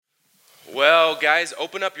Well, guys,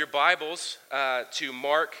 open up your Bibles to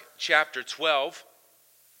Mark chapter 12.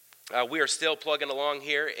 We are still plugging along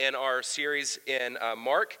here in our series in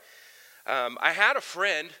Mark. I had a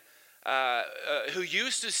friend who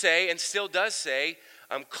used to say, and still does say,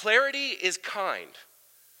 clarity is kind.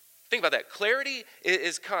 Think about that. Clarity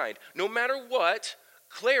is kind. No matter what,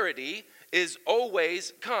 clarity is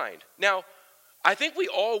always kind. Now, I think we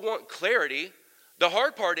all want clarity. The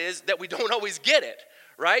hard part is that we don't always get it.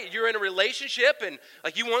 Right? You're in a relationship and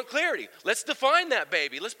you want clarity. Let's define that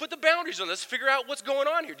baby. Let's put the boundaries on. Let's figure out what's going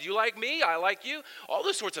on here. Do you like me? I like you. All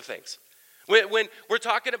those sorts of things. When we're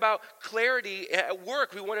talking about clarity at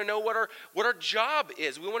work, we want to know what our job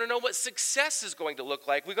is. We want to know what success is going to look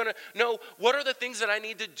like. We're going to know what are the things that I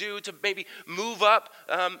need to do to maybe move up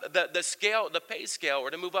the scale, the pay scale,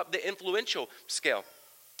 or to move up the influential scale.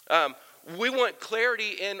 We want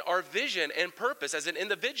clarity in our vision and purpose as an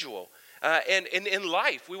individual. And in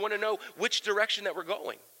life, we want to know which direction that we're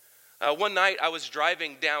going. One night, I was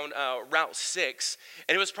driving down Route 6,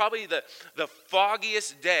 and it was probably the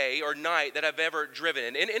foggiest day or night that I've ever driven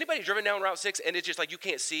in. And anybody driven down Route 6, and it's just you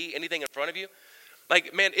can't see anything in front of you?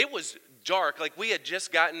 Man, it was dark. We had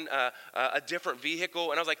just gotten a different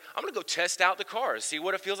vehicle, and I was like, I'm going to go test out the cars, see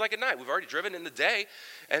what it feels like at night. We've already driven in the day,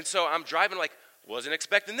 and so I'm driving wasn't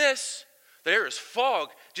expecting this. There is fog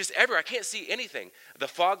just everywhere. I can't see anything. The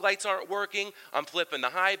fog lights aren't working. I'm flipping the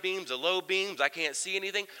high beams, the low beams. I can't see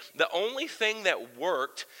anything. The only thing that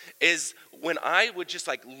worked is when I would just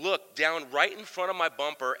look down right in front of my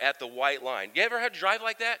bumper at the white line. You ever had to drive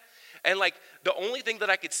like that? And the only thing that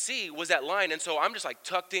I could see was that line. And so I'm just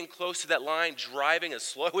tucked in close to that line, driving as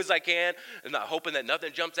slow as I can, and not hoping that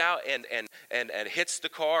nothing jumps out and hits the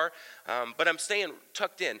car. But I'm staying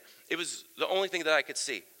tucked in. It was the only thing that I could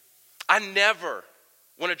see. I never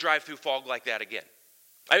want to drive through fog like that again.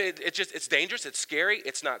 It's dangerous, it's scary,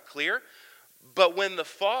 it's not clear. But when the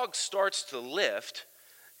fog starts to lift,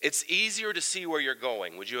 it's easier to see where you're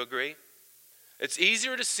going. Would you agree? It's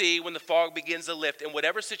easier to see when the fog begins to lift in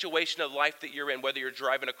whatever situation of life that you're in, whether you're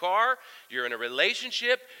driving a car, you're in a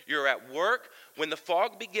relationship, you're at work. When the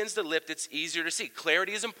fog begins to lift, it's easier to see.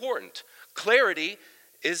 Clarity is important. Clarity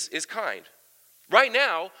is kind. Right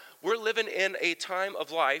now, we're living in a time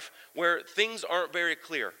of life where things aren't very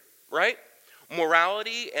clear, right?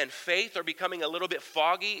 Morality and faith are becoming a little bit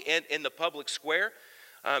foggy in the public square.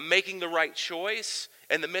 Making the right choice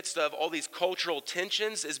in the midst of all these cultural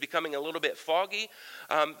tensions is becoming a little bit foggy.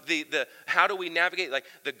 How do we navigate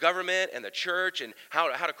the government and the church, and how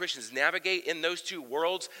do Christians navigate in those two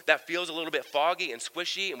worlds? That feels a little bit foggy and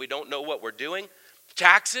squishy, and we don't know what we're doing.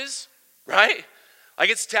 Taxes, right?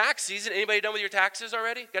 It's tax season. Anybody done with your taxes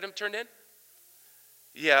already? Got them turned in?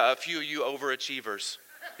 Yeah, a few of you overachievers.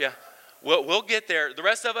 Yeah, we'll get there. The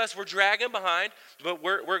rest of us, we're dragging behind, but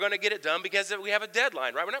we're going to get it done because we have a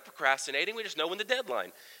deadline, right? We're not procrastinating. We just know when the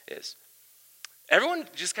deadline is. Everyone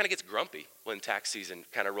just kind of gets grumpy when tax season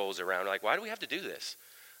kind of rolls around. Why do we have to do this?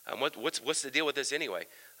 What's the deal with this anyway?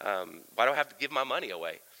 Why do I have to give my money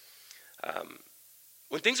away?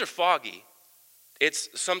 When things are foggy, it's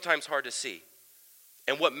sometimes hard to see.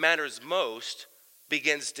 And what matters most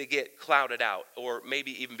begins to get clouded out, or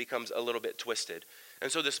maybe even becomes a little bit twisted.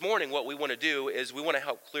 And so this morning, what we want to do is we want to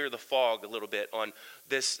help clear the fog a little bit on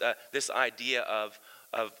this idea of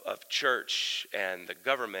church and the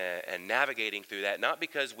government and navigating through that. Not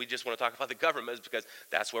because we just want to talk about the government, it's because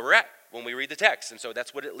that's where we're at when we read the text. And so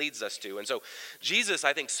that's what it leads us to. And so Jesus,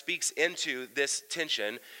 I think, speaks into this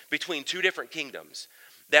tension between two different kingdoms.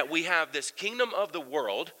 That we have this kingdom of the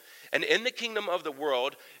world, and in the kingdom of the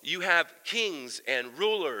world, you have kings and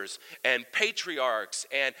rulers and patriarchs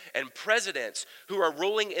and presidents who are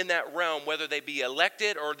ruling in that realm, whether they be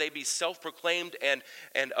elected or they be self-proclaimed and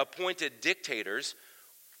appointed dictators.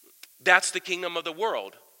 That's the kingdom of the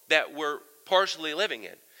world that we're partially living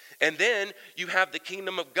in. And then you have the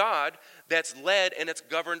kingdom of God that's led and it's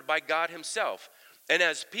governed by God himself. And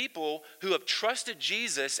as people who have trusted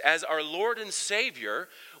Jesus as our Lord and Savior,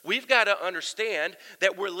 we've got to understand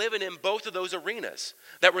that we're living in both of those arenas.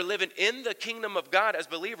 That we're living in the kingdom of God as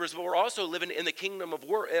believers, but we're also living in the kingdom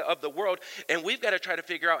of the world. And we've got to try to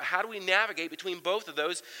figure out how do we navigate between both of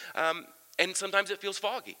those. And sometimes it feels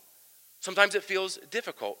foggy. Sometimes it feels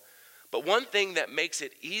difficult. But one thing that makes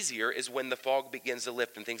it easier is when the fog begins to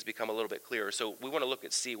lift and things become a little bit clearer. So we want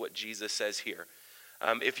to see what Jesus says here.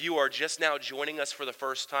 If you are just now joining us for the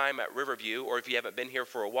first time at Riverview, or if you haven't been here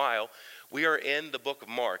for a while, we are in the book of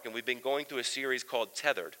Mark, and we've been going through a series called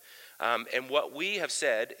Tethered. And what we have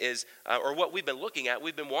said is, or what we've been looking at,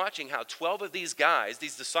 we've been watching how 12 of these guys,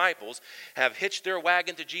 these disciples, have hitched their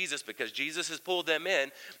wagon to Jesus because Jesus has pulled them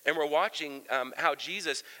in. And we're watching how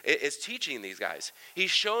Jesus is teaching these guys. He's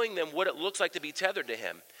showing them what it looks like to be tethered to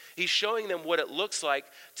him. He's showing them what it looks like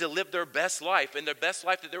to live their best life. And their best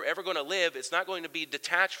life that they're ever going to live, it's not going to be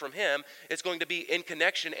detached from him. It's going to be in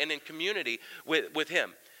connection and in community with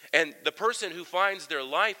him. And the person who finds their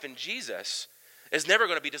life in Jesus is never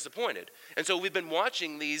going to be disappointed. And so we've been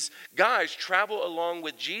watching these guys travel along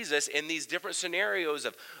with Jesus in these different scenarios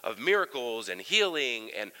of miracles and healing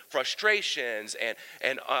and frustrations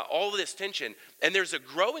and all of this tension. And there's a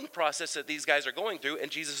growing process that these guys are going through,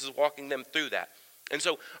 and Jesus is walking them through that. And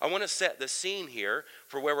so I want to set the scene here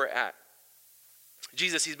for where we're at.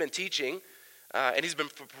 Jesus, he's been teaching, and he's been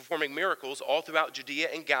performing miracles all throughout Judea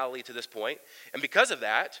and Galilee to this point. And because of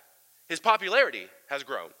that, his popularity has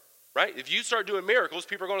grown. Right? If you start doing miracles,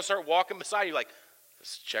 people are going to start walking beside you like,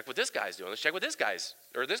 let's check what this guy's doing. Let's check what this guy's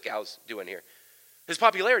or this gal's doing here. His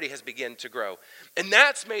popularity has begun to grow. And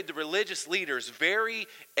that's made the religious leaders very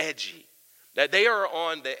edgy. That they are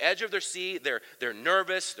on the edge of their seat. They're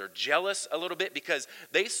nervous. They're jealous a little bit because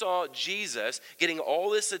they saw Jesus getting all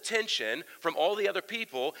this attention from all the other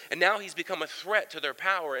people. And now he's become a threat to their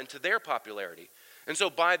power and to their popularity. And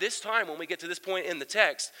so by this time, when we get to this point in the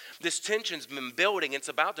text, this tension's been building. It's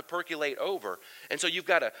about to percolate over. And so you've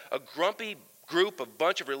got a grumpy group, a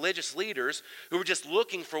bunch of religious leaders who are just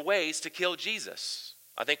looking for ways to kill Jesus.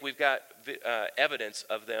 I think we've got evidence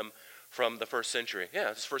of them from the first century. Yeah,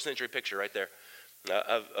 this first century picture right there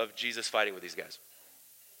of Jesus fighting with these guys.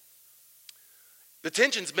 The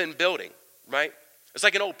tension's been building, right? It's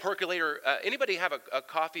like an old percolator. Anybody have a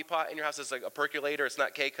coffee pot in your house that's like a percolator? It's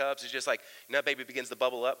not K-cups. It's just like, baby begins to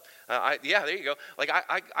bubble up. Yeah, there you go. Like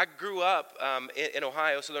I grew up in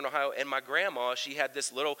Ohio, Southern Ohio, and my grandma, she had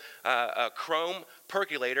this little chrome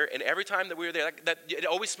percolator, and every time that we were there, it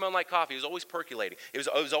always smelled like coffee. It was always percolating. It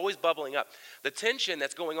was always bubbling up. The tension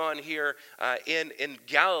that's going on here in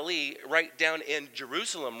Galilee, right down in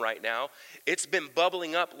Jerusalem right now, it's been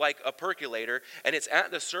bubbling up like a percolator, and it's at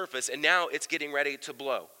the surface, and now it's getting ready to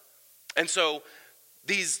blow. And so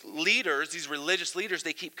these leaders, these religious leaders,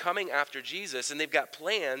 they keep coming after Jesus, and they've got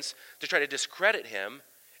plans to try to discredit him,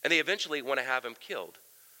 and they eventually want to have him killed.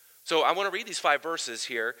 So I want to read these 5 verses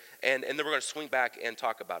here, and then we're going to swing back and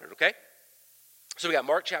talk about it, okay? So we got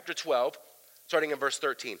Mark chapter 12, starting in verse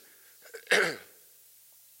 13. And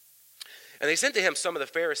they sent to him some of the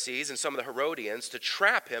Pharisees and some of the Herodians to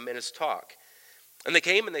trap him in his talk. And they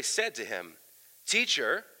came and they said to him,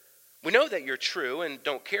 "Teacher, we know that you're true and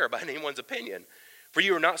don't care about anyone's opinion, for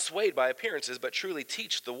you are not swayed by appearances, but truly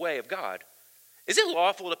teach the way of God. Is it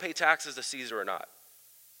lawful to pay taxes to Caesar or not?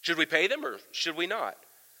 Should we pay them or should we not?"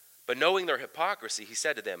 But knowing their hypocrisy, he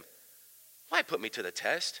said to them, "Why put me to the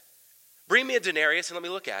test? Bring me a denarius and let me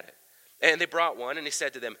look at it." And they brought one, and he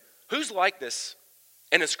said to them, "Whose likeness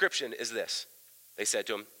and inscription is this?" They said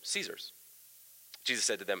to him, "Caesar's." Jesus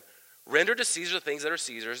said to them, "Render to Caesar the things that are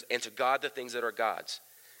Caesar's, and to God the things that are God's."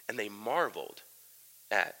 And they marveled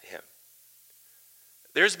at him.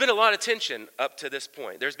 There's been a lot of tension up to this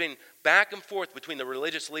point. There's been back and forth between the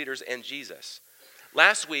religious leaders and Jesus.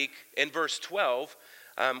 Last week, in verse 12,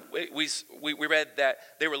 we read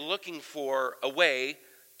that they were looking for a way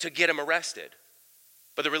to get him arrested.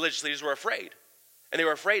 But the religious leaders were afraid. And they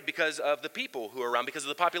were afraid because of the people who were around, because of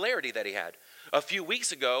the popularity that he had. A few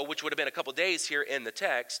weeks ago, which would have been a couple days here in the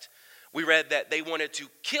text, we read that they wanted to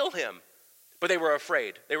kill him, but they were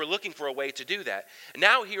afraid. They were looking for a way to do that. And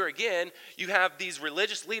now here again, you have these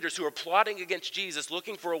religious leaders who are plotting against Jesus,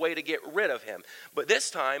 looking for a way to get rid of him. But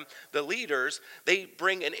this time, the leaders, they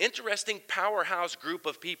bring an interesting powerhouse group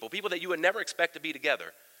of people that you would never expect to be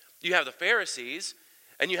together. You have the Pharisees,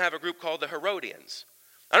 and you have a group called the Herodians.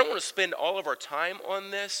 I don't want to spend all of our time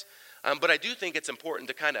on this, but I do think it's important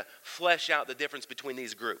to kind of flesh out the difference between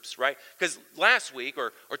these groups, right? Because last week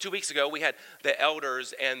or 2 weeks ago, we had the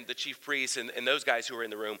elders and the chief priests and those guys who were in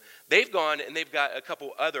the room. They've gone and they've got a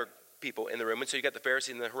couple other people in the room. And so you got the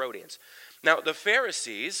Pharisees and the Herodians. Now, the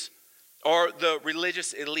Pharisees are the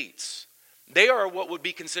religious elites. They are what would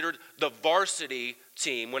be considered the varsity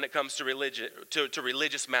team when it comes to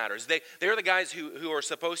religious matters. They are the guys who are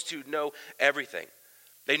supposed to know everything.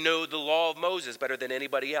 They know the law of Moses better than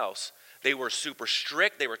anybody else. They were super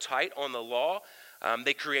strict. They were tight on the law.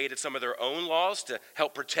 They created some of their own laws to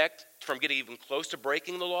help protect from getting even close to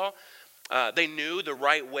breaking the law. They knew the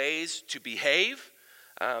right ways to behave.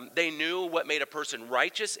 They knew what made a person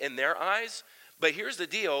righteous in their eyes. But here's the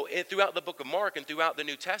deal, throughout the book of Mark and throughout the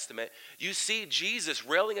New Testament, you see Jesus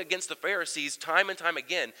railing against the Pharisees time and time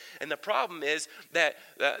again. And the problem is that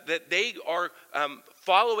they are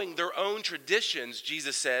following their own traditions,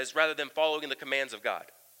 Jesus says, rather than following the commands of God.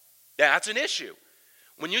 That's an issue.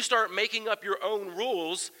 When you start making up your own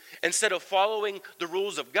rules instead of following the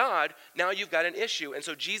rules of God, now you've got an issue. And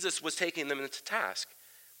so Jesus was taking them into task.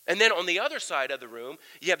 And then on the other side of the room,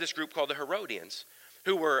 you have this group called the Herodians,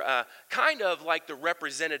 who were kind of like the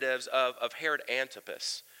representatives of Herod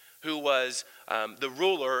Antipas, who was the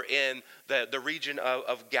ruler in the region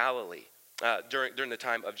of Galilee during the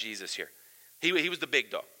time of Jesus here. He was the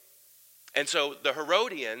big dog. And so the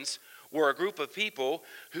Herodians were a group of people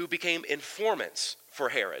who became informants for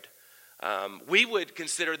Herod. We would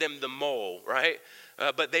consider them the mole, right?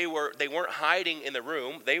 But they weren't hiding in the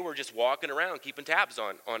room. They were just walking around, keeping tabs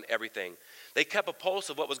on everything. They kept a pulse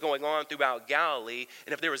of what was going on throughout Galilee.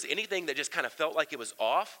 And if there was anything that just kind of felt like it was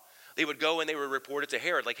off, they would go and they would report it to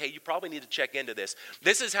Herod, like, hey, you probably need to check into this.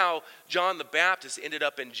 This is how John the Baptist ended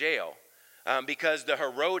up in jail. Because the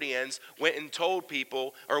Herodians went and told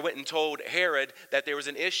people, or went and told Herod that there was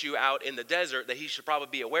an issue out in the desert that he should probably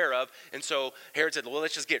be aware of. And so Herod said, well,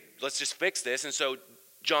 let's just fix this. And so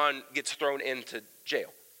John gets thrown into jail.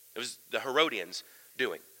 It was the Herodians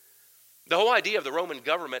doing. The whole idea of the Roman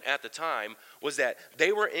government at the time was that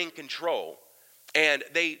they were in control and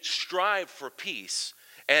they strived for peace.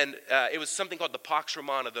 And it was something called the Pax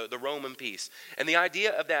Romana, the Roman peace. And the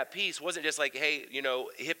idea of that peace wasn't just like, hey,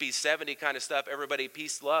 hippies 70 kind of stuff, everybody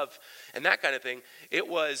peace, love, and that kind of thing. It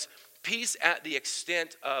was peace at the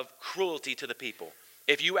extent of cruelty to the people.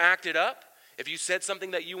 If you acted up, if you said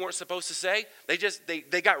something that you weren't supposed to say,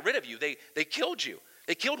 they got rid of you. They killed you.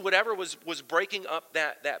 They killed whatever was breaking up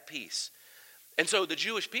that peace. And so the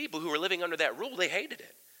Jewish people who were living under that rule, they hated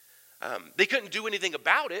it. They couldn't do anything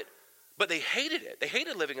about it, but they hated it. They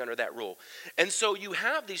hated living under that rule. And so you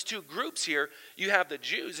have these two groups here. You have the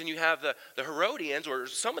Jews and you have the Herodians, or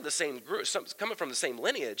some of the same group, some coming from the same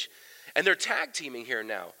lineage. And they're tag teaming here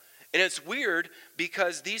now. And it's weird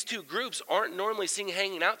because these two groups aren't normally seen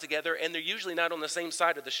hanging out together, and they're usually not on the same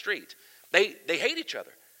side of the street. They hate each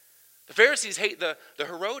other. The Pharisees hate the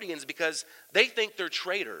Herodians because they think they're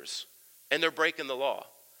traitors and they're breaking the law.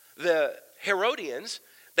 The Herodians,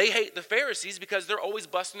 they hate the Pharisees because they're always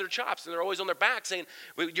busting their chops and they're always on their back saying,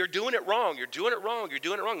 well, you're doing it wrong, you're doing it wrong, you're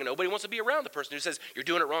doing it wrong. And nobody wants to be around the person who says, you're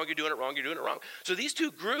doing it wrong, you're doing it wrong, you're doing it wrong. So these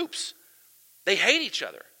two groups, they hate each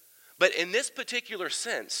other. But in this particular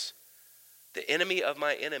sense, the enemy of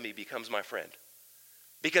my enemy becomes my friend,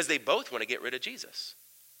 because they both want to get rid of Jesus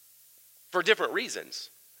for different reasons.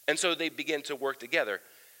 And so they begin to work together.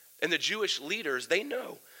 And the Jewish leaders, they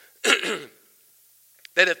know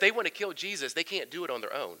that if they want to kill Jesus, they can't do it on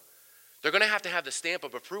their own. They're going to have the stamp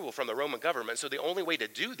of approval from the Roman government. So the only way to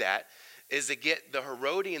do that is to get the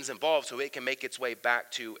Herodians involved so it can make its way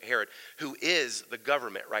back to Herod, who is the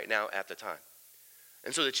government right now at the time.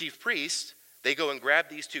 And so the chief priests, they go and grab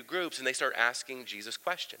these two groups and they start asking Jesus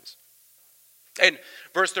questions. And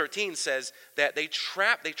verse 13 says that they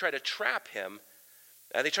try to trap him.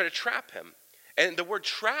 And the word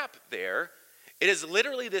trap there, it is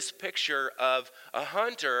literally this picture of a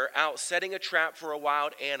hunter out setting a trap for a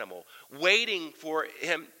wild animal, waiting for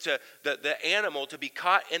him the animal to be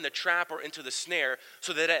caught in the trap or into the snare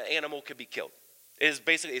so that animal could be killed. It is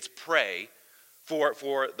basically, it's prey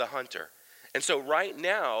for the hunter. And so right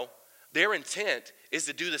now, their intent is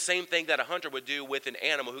to do the same thing that a hunter would do with an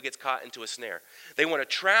animal who gets caught into a snare. They want to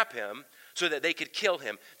trap him so that they could kill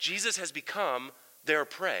him. Jesus has become their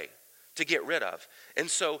prey to get rid of. And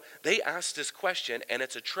so they ask this question, and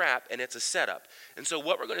it's a trap, and it's a setup. And so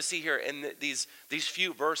what we're going to see here in these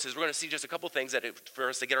few verses, we're going to see just a couple things for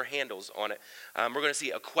us to get our handles on it. We're going to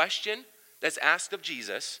see a question that's asked of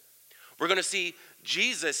Jesus. We're going to see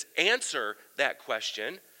Jesus answer that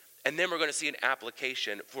question. And then we're going to see an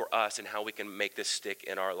application for us and how we can make this stick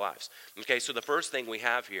in our lives. Okay, so the first thing we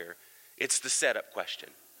have here, it's the setup question.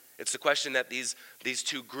 It's the question that these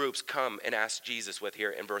two groups come and ask Jesus with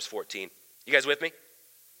here in verse 14. You guys with me?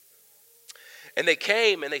 And they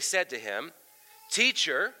came and they said to him,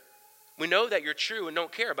 "Teacher, we know that you're true and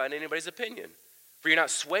don't care about anybody's opinion. For you're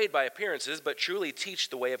not swayed by appearances, but truly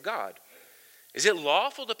teach the way of God. Is it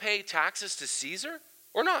lawful to pay taxes to Caesar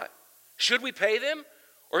or not? Should we pay them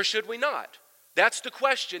or should we not?" That's the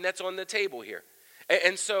question that's on the table here.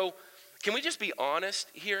 And so, can we just be honest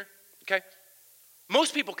here? Okay?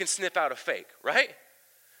 Most people can sniff out a fake, right?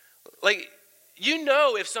 Like, you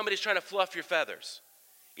know if somebody's trying to fluff your feathers.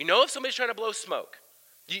 You know if somebody's trying to blow smoke.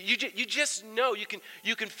 You just know. You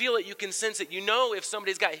can feel it. You can sense it. You know if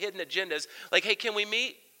somebody's got hidden agendas. Like, hey, can we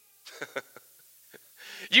meet?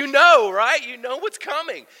 You know, right? You know what's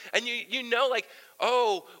coming. And you know, like,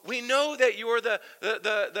 oh, we know that you're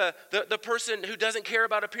the person who doesn't care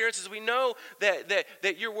about appearances. We know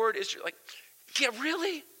that your word is like, yeah,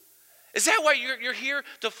 really? Is that why you're here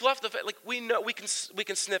to fluff the fake? Like, we know we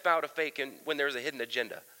can sniff out a fake when there's a hidden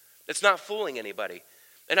agenda. It's not fooling anybody.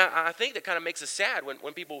 And I think that kind of makes us sad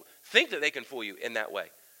when people think that they can fool you in that way.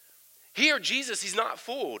 Here, Jesus, he's not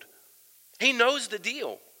fooled. He knows the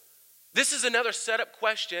deal. This is another setup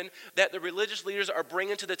question that the religious leaders are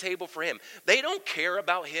bringing to the table for him. They don't care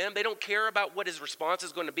about him. They don't care about what his response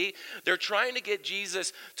is going to be. They're trying to get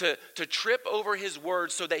Jesus to trip over his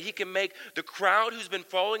words so that he can make the crowd who's been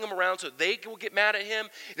following him around so they will get mad at him.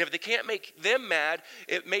 And if they can't make them mad,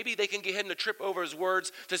 maybe they can get him to trip over his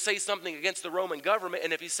words to say something against the Roman government.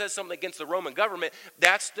 And if he says something against the Roman government,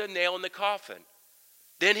 that's the nail in the coffin.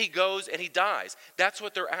 Then he goes and he dies. That's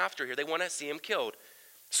what they're after here. They want to see him killed.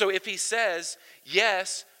 So if he says,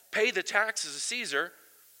 yes, pay the taxes of Caesar,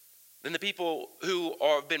 then the people who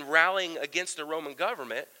have been rallying against the Roman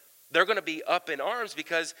government, they're going to be up in arms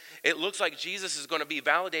because it looks like Jesus is going to be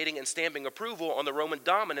validating and stamping approval on the Roman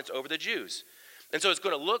dominance over the Jews. And so it's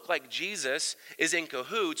going to look like Jesus is in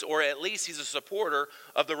cahoots, or at least he's a supporter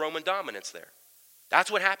of the Roman dominance there. That's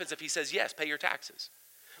what happens if he says, yes, pay your taxes.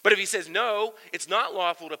 But if he says, no, it's not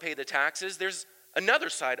lawful to pay the taxes, there's another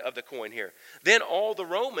side of the coin here. Then all the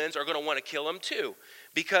Romans are going to want to kill him too,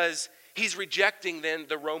 because he's rejecting then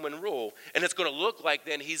the Roman rule, and it's going to look like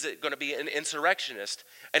then he's going to be an insurrectionist.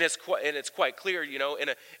 And it's quite clear, you know,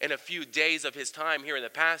 in a few days of his time here in the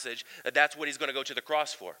passage, that's what he's going to go to the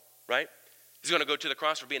cross for, right? He's going to go to the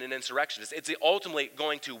cross for being an insurrectionist. It's ultimately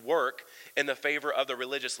going to work in the favor of the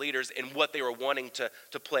religious leaders in what they were wanting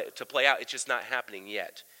to play out. It's just not happening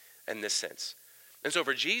yet in this sense. And so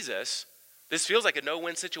for Jesus, this feels like a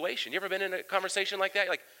no-win situation. You ever been in a conversation like that?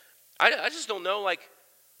 Like, I just don't know, like,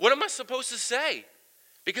 what am I supposed to say?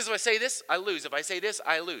 Because if I say this, I lose. If I say this,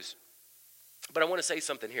 I lose. But I want to say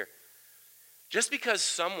something here. Just because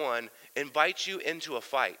someone invites you into a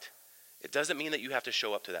fight, it doesn't mean that you have to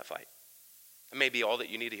show up to that fight. That may be all that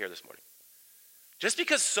you need to hear this morning. Just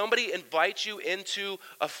because somebody invites you into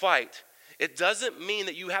a fight, it doesn't mean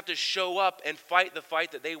that you have to show up and fight the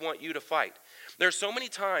fight that they want you to fight. There are so many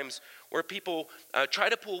times where people try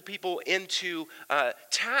to pull people into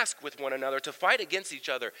task with one another to fight against each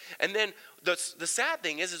other. And then the sad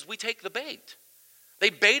thing is we take the bait.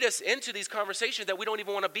 They bait us into these conversations that we don't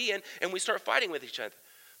even want to be in, and we start fighting with each other.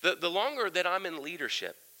 The longer that I'm in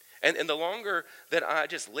leadership, and the longer that I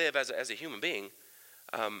just live as a human being,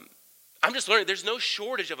 I'm just learning there's no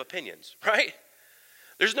shortage of opinions, right?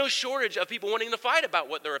 There's no shortage of people wanting to fight about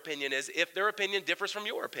what their opinion is if their opinion differs from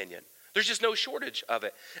your opinion. There's just no shortage of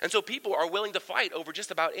it. And so people are willing to fight over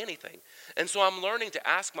just about anything. And so I'm learning to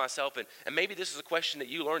ask myself, and maybe this is a question that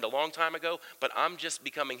you learned a long time ago, but I'm just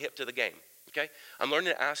becoming hip to the game, okay? I'm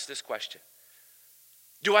learning to ask this question.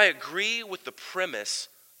 Do I agree with the premise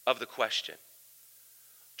of the question?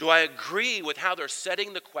 Do I agree with how they're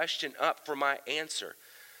setting the question up for my answer?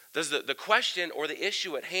 Does the question or the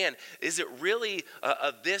issue at hand, is it really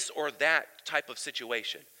a this or that type of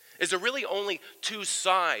situation? Is there really only two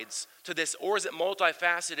sides to this, or is it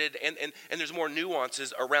multifaceted and there's more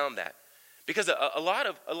nuances around that? Because a lot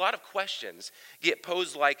of questions get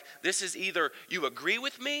posed like, this is either you agree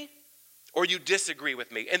with me or you disagree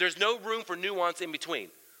with me, and there's no room for nuance in between,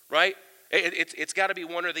 right? It's got to be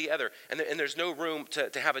one or the other, and there's no room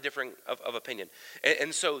to have a differing of opinion.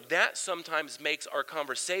 And so that sometimes makes our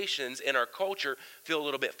conversations in our culture feel a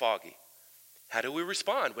little bit foggy. How do we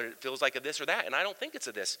respond when it feels like a this or that? And I don't think it's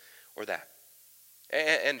a this or that.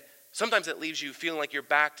 And sometimes it leaves you feeling like you're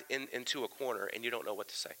backed into a corner and you don't know what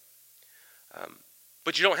to say.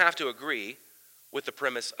 But you don't have to agree with the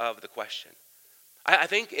premise of the question. I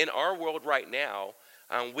think in our world right now,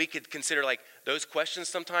 we could consider like those questions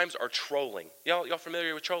sometimes are trolling. Y'all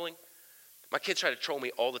familiar with trolling? My kids try to troll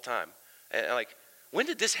me all the time. And like, when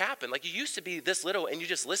did this happen? Like, you used to be this little and you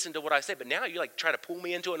just listened to what I say, but now you like try to pull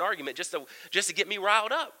me into an argument just to get me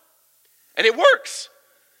riled up. And it works,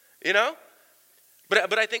 you know?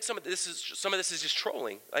 But I think some of this is just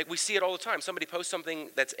trolling. Like, we see it all the time. Somebody posts something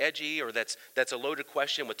that's edgy or that's a loaded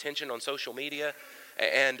question with tension on social media,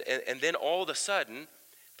 and then all of a sudden,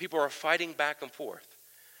 people are fighting back and forth.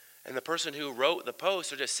 And the person who wrote the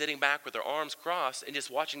post are just sitting back with their arms crossed and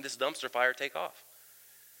just watching this dumpster fire take off.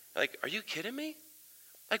 Like, are you kidding me?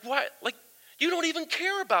 Like, why? Like, you don't even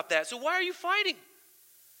care about that, so why are you fighting?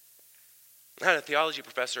 I had a theology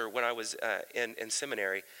professor when I was in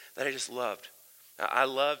seminary that I just loved. I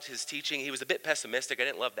loved his teaching. He was a bit pessimistic. I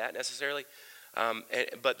didn't love that necessarily.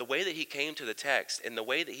 But the way that he came to the text and the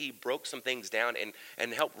way that he broke some things down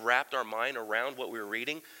and helped wrap our mind around what we were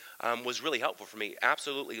reading was really helpful for me.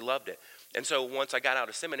 Absolutely loved it. And so once I got out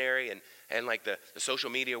of seminary and like the social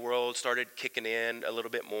media world started kicking in a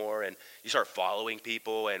little bit more, and you start following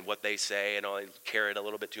people and what they say, and I cared a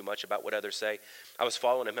little bit too much about what others say. I was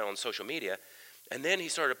following him on social media, and then he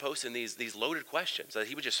started posting these loaded questions that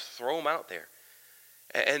he would just throw them out there.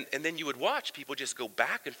 And then you would watch people just go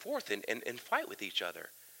back and forth and fight with each other.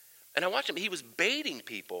 And I watched him. He was baiting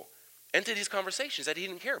people into these conversations that he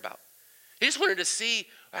didn't care about. He just wanted to see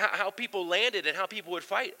how people landed and how people would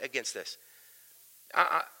fight against this.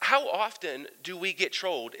 How often do we get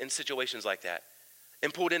trolled in situations like that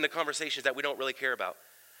and pulled into conversations that we don't really care about?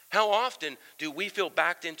 How often do we feel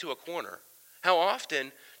backed into a corner? How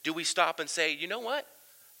often do we stop and say, you know what?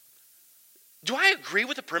 Do I agree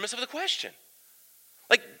with the premise of the question?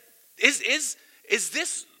 Like, is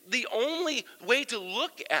this the only way to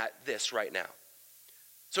look at this right now?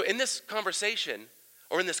 So in this conversation,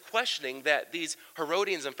 or in this questioning that these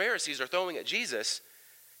Herodians and Pharisees are throwing at Jesus,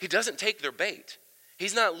 he doesn't take their bait.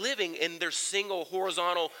 He's not living in their single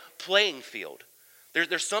horizontal playing field.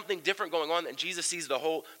 There's something different going on, and Jesus sees the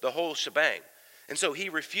whole shebang. And so he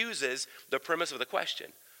refuses the premise of the question.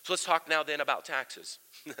 So let's talk now then about taxes.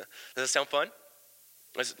 Does that sound fun?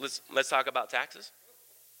 Let's talk about taxes.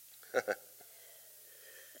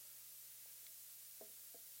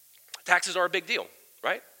 Taxes are a big deal,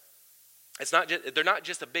 right? They're not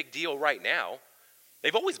just a big deal right now.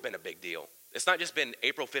 They've always been a big deal. It's not just been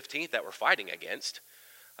April 15th that we're fighting against.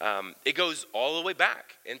 It goes all the way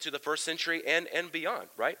back into the first century and beyond,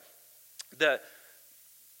 right? The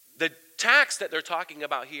tax that they're talking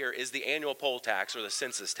about here is the annual poll tax or the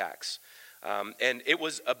census tax. And it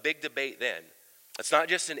was a big debate then. It's not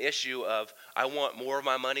just an issue of I want more of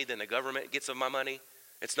my money than the government gets of my money.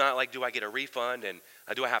 It's not like do I get a refund and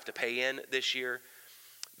do I have to pay in this year?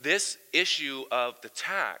 This issue of the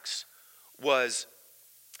tax was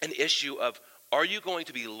an issue of are you going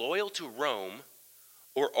to be loyal to Rome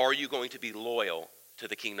or are you going to be loyal to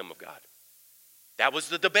the kingdom of God? That was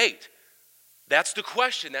the debate. That's the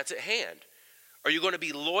question that's at hand. Are you going to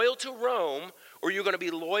be loyal to Rome or are you going to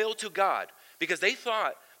be loyal to God? Because the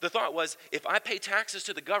thought was, if I pay taxes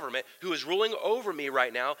to the government who is ruling over me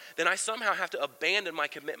right now, then I somehow have to abandon my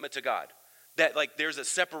commitment to God. That like there's a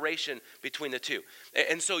separation between the two.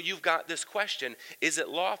 And so you've got this question, is it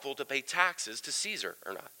lawful to pay taxes to Caesar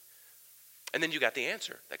or not? And then you got the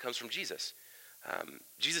answer that comes from Jesus.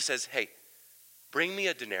 Jesus says, hey, bring me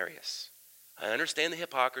a denarius. I understand the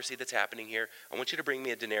hypocrisy that's happening here. I want you to bring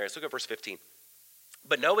me a denarius. Look at verse 15.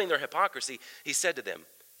 But knowing their hypocrisy, he said to them,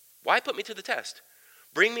 why put me to the test?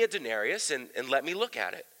 Bring me a denarius and let me look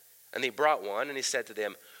at it. And they brought one, and he said to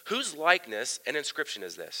them, whose likeness and inscription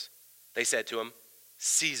is this? They said to him,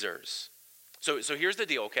 Caesar's. So here's the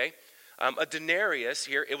deal, okay? A denarius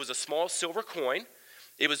here, it was a small silver coin.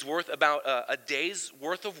 It was worth about a day's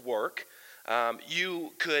worth of work.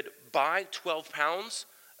 You could buy 12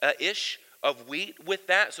 pounds-ish of wheat with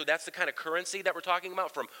that. So that's the kind of currency that we're talking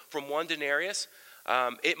about from one denarius.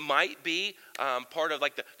 It might be part of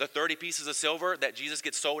like the 30 pieces of silver that Jesus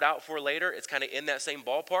gets sold out for later. It's kind of in that same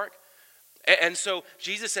ballpark. And so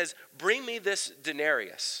Jesus says, bring me this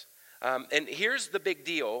denarius. And here's the big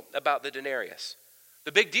deal about the denarius.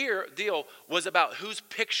 The big deal was about whose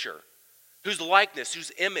picture, whose likeness,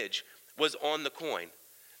 whose image was on the coin.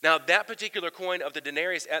 Now, that particular coin of the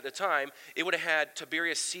denarius at the time, it would have had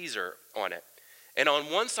Tiberius Caesar on it. And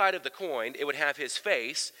on one side of the coin, it would have his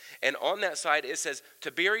face. And on that side, it says,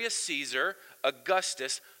 Tiberius Caesar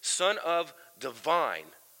Augustus, son of divine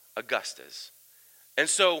Augustus. And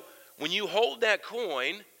so when you hold that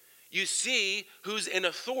coin, you see who's in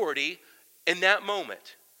authority in that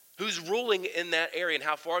moment. Who's ruling in that area, and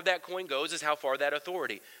how far that coin goes is how far that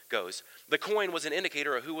authority goes. The coin was an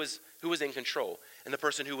indicator of who was in control and the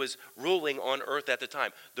person who was ruling on earth at the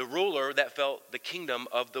time. The ruler that felt the kingdom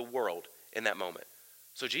of the world in that moment.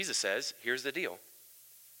 So Jesus says, here's the deal.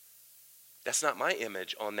 That's not my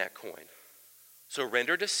image on that coin. So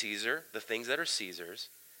render to Caesar the things that are Caesar's,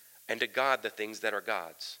 and to God the things that are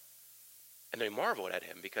God's. And they marveled at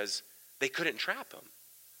him because they couldn't trap him.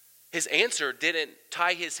 His answer didn't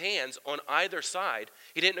tie his hands on either side.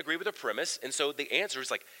 He didn't agree with the premise, and so the answer is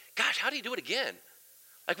like, gosh, how do you do it again?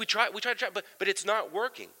 Like we try to try, but it's not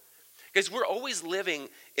working. Because we're always living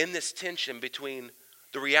in this tension between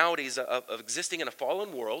the realities of existing in a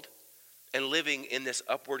fallen world and living in this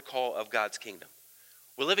upward call of God's kingdom.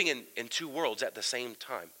 We're living in two worlds at the same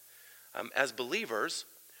time. As believers,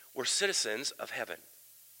 we're citizens of heaven.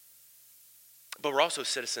 But we're also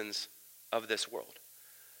citizens of this world.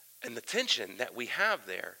 And the tension that we have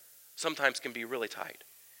there sometimes can be really tight.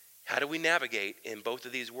 How do we navigate in both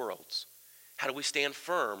of these worlds? How do we stand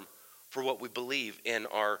firm for what we believe in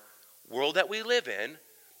our world that we live in,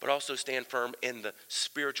 but also stand firm in the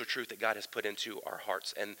spiritual truth that God has put into our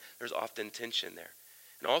hearts? And there's often tension there.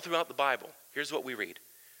 And all throughout the Bible, here's what we read.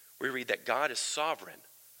 We read that God is sovereign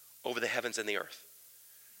over the heavens and the earth.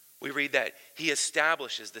 We read that he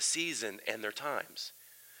establishes the season and their times.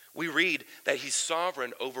 We read that he's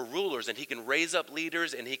sovereign over rulers, and he can raise up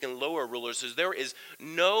leaders and he can lower rulers. So there is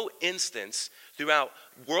no instance throughout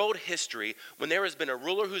world history when there has been a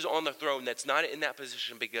ruler who's on the throne that's not in that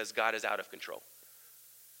position because God is out of control.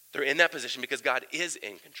 They're in that position because God is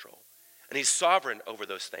in control. And he's sovereign over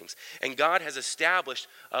those things. And God has established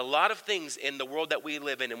a lot of things in the world that we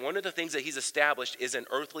live in. And one of the things that he's established is an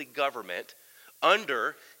earthly government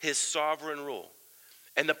under his sovereign rule.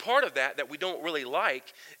 And the part of that we don't really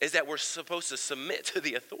like is that we're supposed to submit to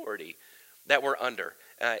the authority that we're under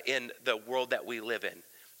in the world that we live in.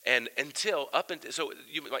 And so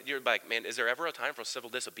you're like, man, is there ever a time for civil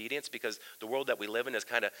disobedience because the world that we live in is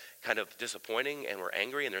kind of disappointing and we're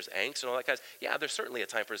angry and there's angst and all that kind of? Yeah, there's certainly a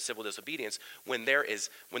time for civil disobedience when there is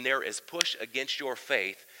push against your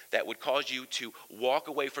faith that would cause you to walk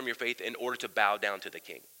away from your faith in order to bow down to the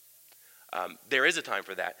king. There is a time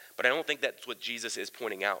for that, but I don't think that's what Jesus is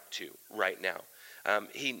pointing out to right now.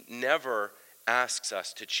 He never asks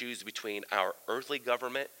us to choose between our earthly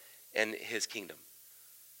government and his kingdom.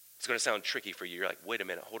 It's going to sound tricky for you. You're like, wait a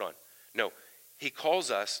minute, hold on. No, he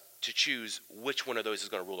calls us to choose which one of those is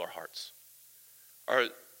going to rule our hearts.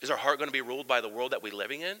 Is our heart going to be ruled by the world that we're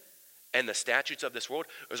living in and the statutes of this world,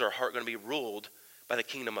 or is our heart going to be ruled by the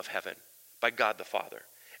kingdom of heaven, by God the Father?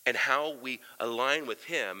 And how we align with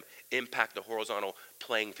him impact the horizontal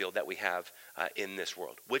playing field that we have in this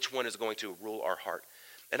world. Which one is going to rule our heart?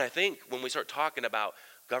 And I think when we start talking about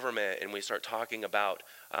government and we start talking about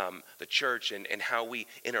the church and how we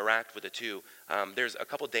interact with the two, there's a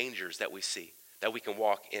couple dangers that we see that we can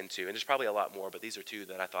walk into. And there's probably a lot more, but these are two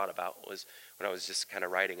that I thought about was when I was just kind of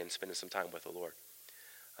writing and spending some time with the Lord.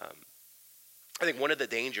 I think one of the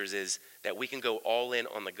dangers is that we can go all in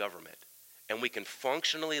on the government. And we can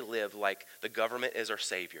functionally live like the government is our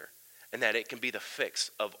savior. And that it can be the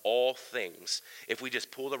fix of all things if we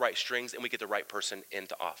just pull the right strings and we get the right person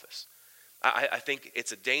into office. I think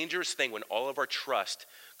it's a dangerous thing when all of our trust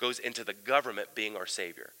goes into the government being our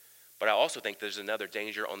savior. But I also think there's another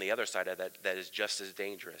danger on the other side of that is just as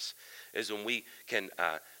dangerous, is when we can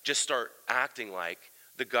just start acting like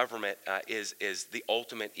the government is the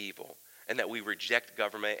ultimate evil. And that we reject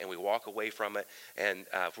government and we walk away from it, and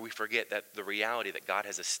we forget that the reality that God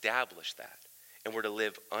has established that, and we're to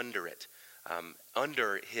live under it,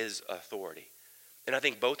 under his authority. And I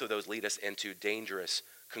think both of those lead us into dangerous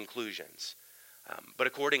conclusions. But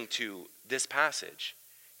according to this passage,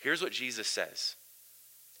 here's what Jesus says.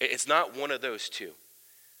 It's not one of those two.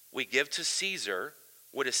 We give to Caesar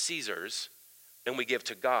what is Caesar's, and we give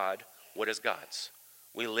to God what is God's.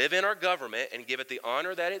 We live in our government and give it the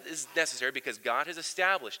honor that it is necessary because God has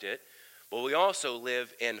established it, but we also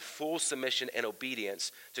live in full submission and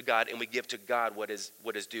obedience to God, and we give to God what is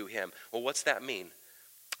due him. Well, what's that mean?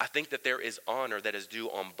 I think that there is honor that is due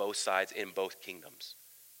on both sides in both kingdoms.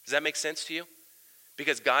 Does that make sense to you?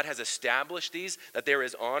 Because God has established these, that there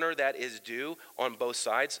is honor that is due on both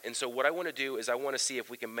sides. And so what I want to do is I want to see if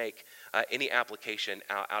we can make any application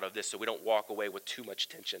out of this so we don't walk away with too much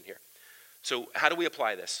tension here. So how do we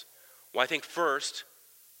apply this? Well, I think first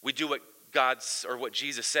we do what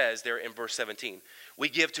Jesus says there in verse 17. We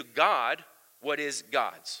give to God what is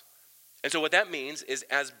God's. And so what that means is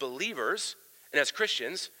as believers and as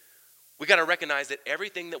Christians, we got to recognize that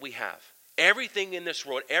everything that we have, everything in this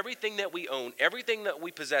world, everything that we own, everything that we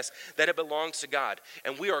possess, that it belongs to God.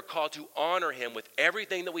 And we are called to honor him with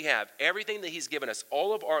everything that we have, everything that he's given us,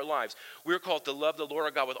 all of our lives. We're called to love the Lord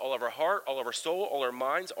our God with all of our heart, all of our soul, all our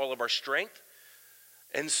minds, all of our strength.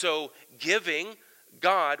 And so giving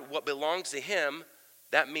God what belongs to him,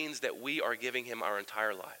 that means that we are giving him our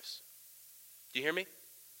entire lives. Do you hear me?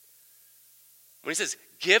 When he says,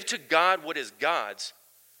 give to God what is God's,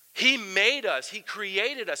 he made us, he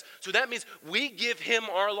created us. So that means we give him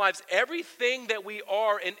our lives. Everything that we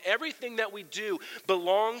are and everything that we do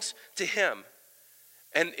belongs to him.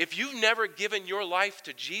 And if you've never given your life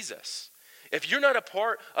to Jesus, if you're not a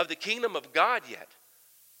part of the kingdom of God yet,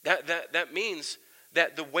 that means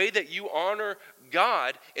that the way that you honor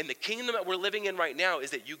God in the kingdom that we're living in right now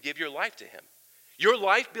is that you give your life to him. Your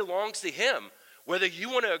life belongs to him, whether you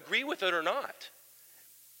want to agree with it or not.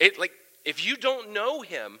 If you don't know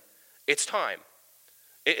him, it's time.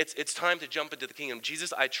 It's time to jump into the kingdom.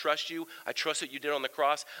 Jesus, I trust you. I trust what you did on the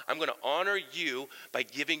cross. I'm going to honor you by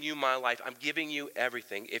giving you my life. I'm giving you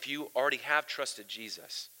everything. If you already have trusted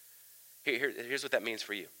Jesus, here's what that means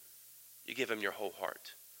for you. You give him your whole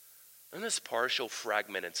heart. None of this partial,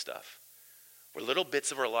 fragmented stuff, where little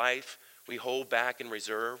bits of our life we hold back in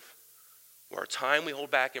reserve, where our time we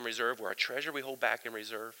hold back in reserve, where our treasure we hold back in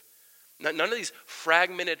reserve. None of these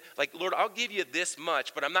fragmented, like, Lord, I'll give you this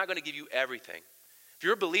much, but I'm not going to give you everything. If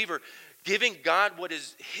you're a believer, giving God what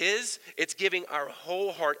is his, it's giving our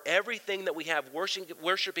whole heart, everything that we have,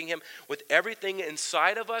 worshiping him with everything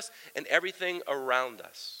inside of us and everything around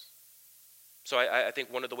us. So I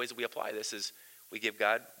think one of the ways that we apply this is we give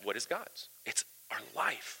God what is God's. It's our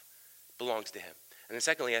life belongs to him. And then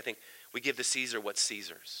secondly, I think we give the Caesar what's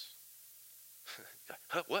Caesar's.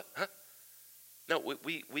 Huh? What? Huh? No,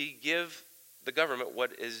 we give the government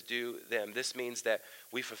what is due them. This means that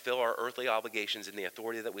we fulfill our earthly obligations in the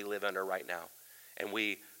authority that we live under right now. And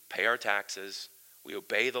we pay our taxes. We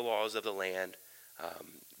obey the laws of the land.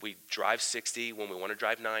 We drive 60 when we want to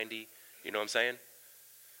drive 90. You know what I'm saying?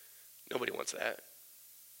 Nobody wants that.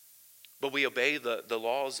 But we obey the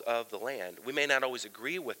laws of the land. We may not always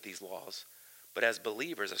agree with these laws, but as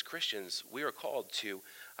believers, as Christians, we are called to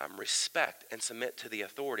respect and submit to the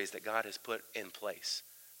authorities that God has put in place,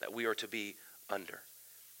 that we are to be under.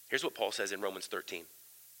 Here's what Paul says in Romans 13.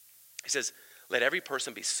 He says, let every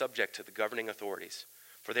person be subject to the governing authorities,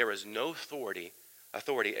 for there is no authority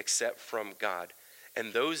except from God.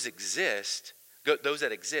 And those that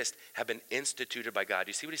exist have been instituted by God. Do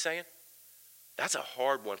you see what he's saying? That's a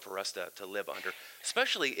hard one for us to live under,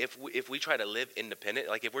 especially if we try to live independent,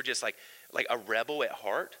 like if we're just like a rebel at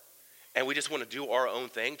heart, and we just want to do our own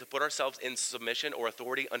thing, to put ourselves in submission or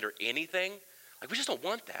authority under anything. Like, we just don't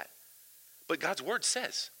want that. But God's word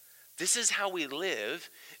says, this is how we live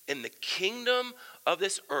in the kingdom of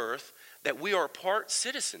this earth that we are part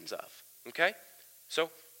citizens of, okay? So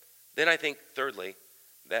then I think, thirdly,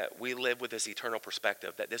 that we live with this eternal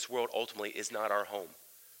perspective, that this world ultimately is not our home.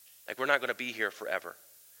 Like, we're not going to be here forever.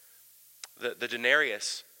 The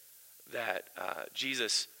denarius that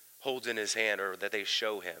Jesus holds in his hand, or that they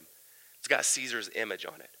show him, it's got Caesar's image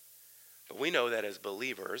on it. But we know that as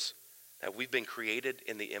believers, that we've been created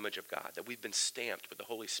in the image of God, that we've been stamped with the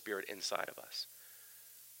Holy Spirit inside of us.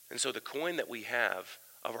 And so the coin that we have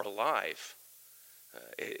of our life,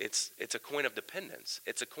 it's a coin of dependence.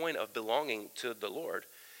 It's a coin of belonging to the Lord.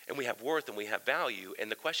 And we have worth and we have value.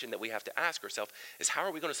 And the question that we have to ask ourselves is, how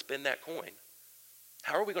are we going to spend that coin?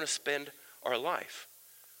 How are we going to spend our life?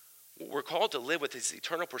 We're called to live with this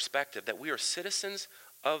eternal perspective that we are citizens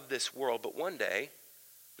of this world, but one day,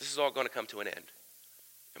 this is all going to come to an end.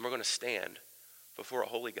 And we're going to stand before a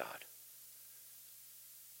holy God.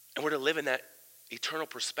 And we're to live in that eternal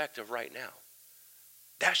perspective right now.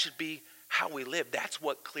 That should be how we live. That's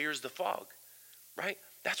what clears the fog, right?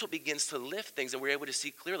 That's what begins to lift things, and we're able to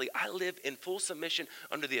see clearly. I live in full submission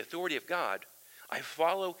under the authority of God. I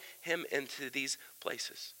follow him into these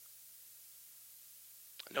places.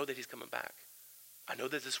 I know that he's coming back. I know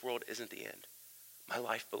that this world isn't the end. My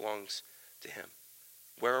life belongs to him.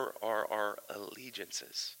 Where are our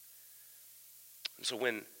allegiances? And so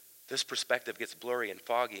when this perspective gets blurry and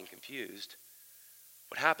foggy and confused,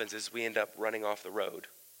 what happens is we end up running off the road.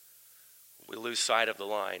 We lose sight of the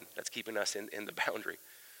line that's keeping us in the boundary.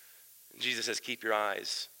 And Jesus says, keep your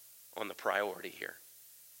eyes on the priority here.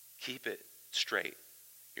 Keep it straight.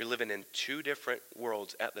 You're living in two different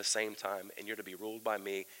worlds at the same time, and you're to be ruled by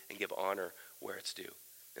me and give honor where it's due.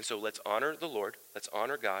 And so let's honor the Lord. Let's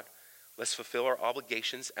honor God. Let's fulfill our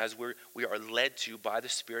obligations as we are led to by the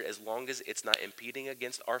Spirit, as long as it's not impeding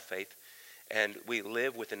against our faith. And we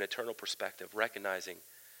live with an eternal perspective, recognizing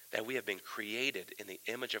that we have been created in the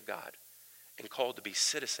image of God and called to be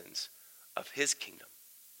citizens of his kingdom.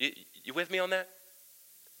 You with me on that?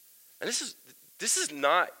 And this is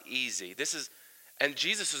not easy. And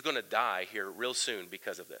Jesus is going to die here real soon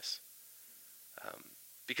because of this.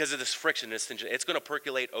 Because of this friction, this tension. It's going to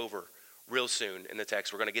percolate over real soon in the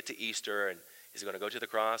text. We're going to get to Easter, and he's going to go to the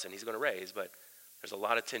cross, and he's going to raise. But there's a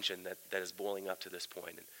lot of tension that is boiling up to this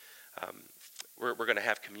point. And we're going to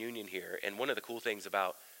have communion here. And one of the cool things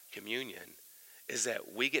about communion is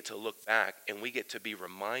that we get to look back, and we get to be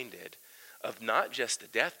reminded of not just the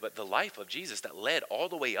death, but the life of Jesus that led all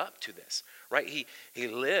the way up to this, right? He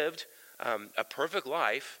lived a perfect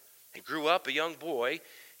life. He grew up a young boy.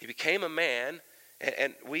 He became a man.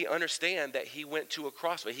 And we understand that he went to a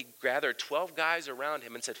cross, but he gathered 12 guys around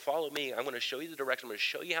him and said, follow me. I'm going to show you the direction. I'm going to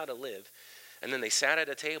show you how to live. And then they sat at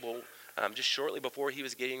a table just shortly before he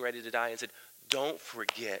was getting ready to die and said, don't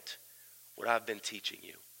forget what I've been teaching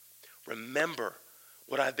you. Remember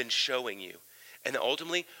what I've been showing you. And then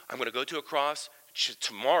ultimately, I'm going to go to a cross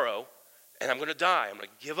tomorrow, and I'm going to die. I'm going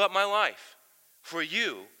to give up my life for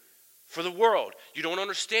you, for the world. You don't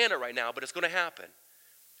understand it right now, but it's going to happen.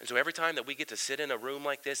 And so every time that we get to sit in a room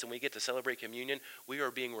like this and we get to celebrate communion, we are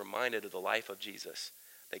being reminded of the life of Jesus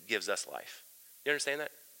that gives us life. You understand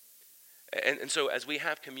that? And so as we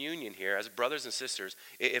have communion here, as brothers and sisters,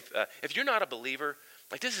 if you're not a believer,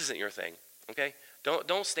 like this isn't your thing, okay?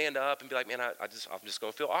 Don't stand up and be like, man, I'm just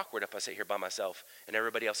going to feel awkward if I sit here by myself and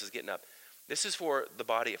everybody else is getting up. This is for the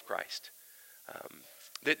body of Christ.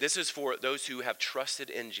 This is for those who have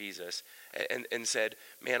trusted in Jesus and said,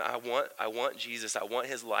 man, I want Jesus. I want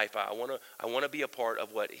his life. I want to be a part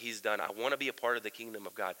of what he's done. I want to be a part of the kingdom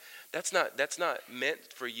of God. That's not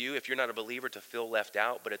meant for you, if you're not a believer, to feel left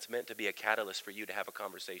out, but it's meant to be a catalyst for you to have a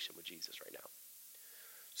conversation with Jesus right now.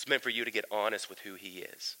 It's meant for you to get honest with who he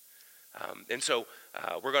is. And so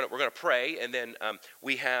we're gonna pray, and then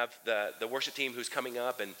we have the worship team who's coming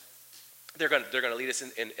up, and they're gonna lead us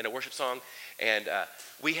in a worship song, and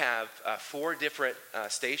we have 4 different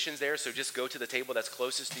stations there. So just go to the table that's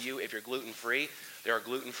closest to you. If you're gluten-free, there are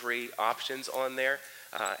gluten-free options on there,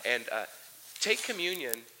 and take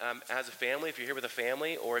communion as a family. If you're here with a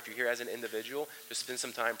family, or if you're here as an individual, just spend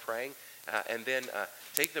some time praying, and then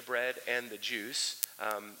take the bread and the juice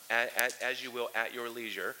as you will at your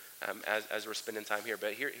leisure, as we're spending time here.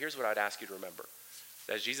 But here's what I'd ask you to remember: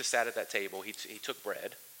 as Jesus sat at that table, he took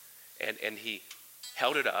bread. And he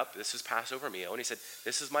held it up. This is Passover meal. And he said,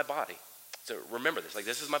 this is my body. So remember this. Like,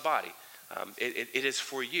 this is my body. It is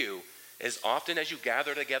for you. As often as you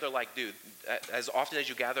gather together as often as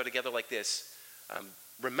you gather together like this,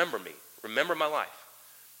 remember me. Remember my life.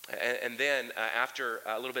 And then after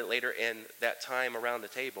a little bit later in that time around the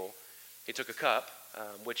table, he took a cup,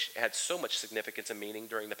 which had so much significance and meaning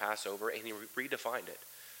during the Passover, and he redefined it,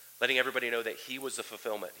 letting everybody know that he was the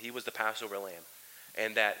fulfillment. He was the Passover lamb.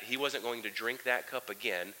 And that he wasn't going to drink that cup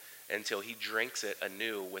again until he drinks it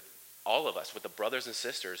anew with all of us, with the brothers and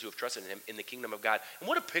sisters who have trusted in him in the kingdom of God. And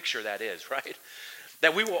what a picture that is, right?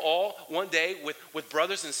 That we will all one day with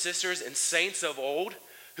brothers and sisters and saints of old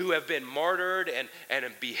who have been martyred and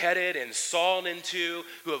beheaded and sawn into,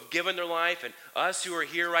 who have given their life, and us who are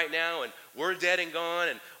here right now, and we're dead and gone,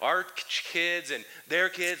 and our kids and their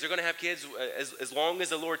kids are going to have kids as long as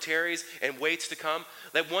the Lord tarries and waits to come.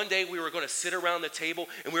 That one day we were going to sit around the table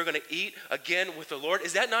and we were going to eat again with the Lord.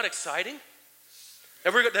 Is that not exciting?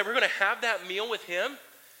 That we're going to have that meal with him?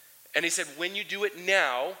 And he said, when you do it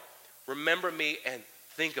now, remember me and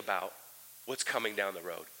think about what's coming down the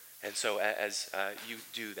road. And so as you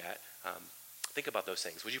do that, think about those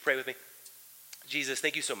things. Would you pray with me? Jesus,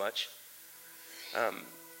 thank you so much.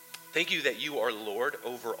 Thank you that you are Lord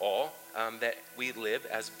over all, that we live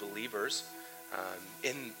as believers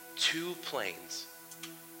in 2 planes.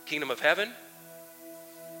 Kingdom of heaven,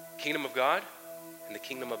 kingdom of God, and the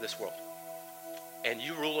kingdom of this world. And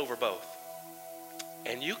you rule over both.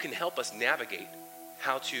 And you can help us navigate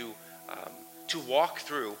how to walk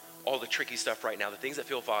through all the tricky stuff right now, the things that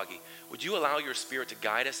feel foggy. Would you allow your Spirit to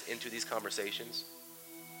guide us into these conversations?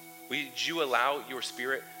 Would you allow your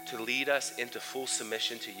Spirit to lead us into full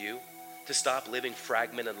submission to you, to stop living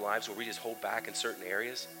fragmented lives where we just hold back in certain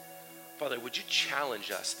areas? Father, would you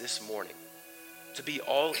challenge us this morning to be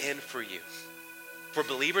all in for you? For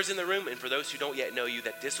believers in the room and for those who don't yet know you,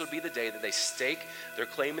 that this would be the day that they stake their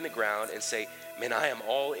claim in the ground and say, man, I am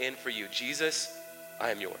all in for you. Jesus,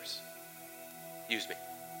 I am yours. Use me.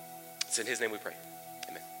 It's in his name we pray.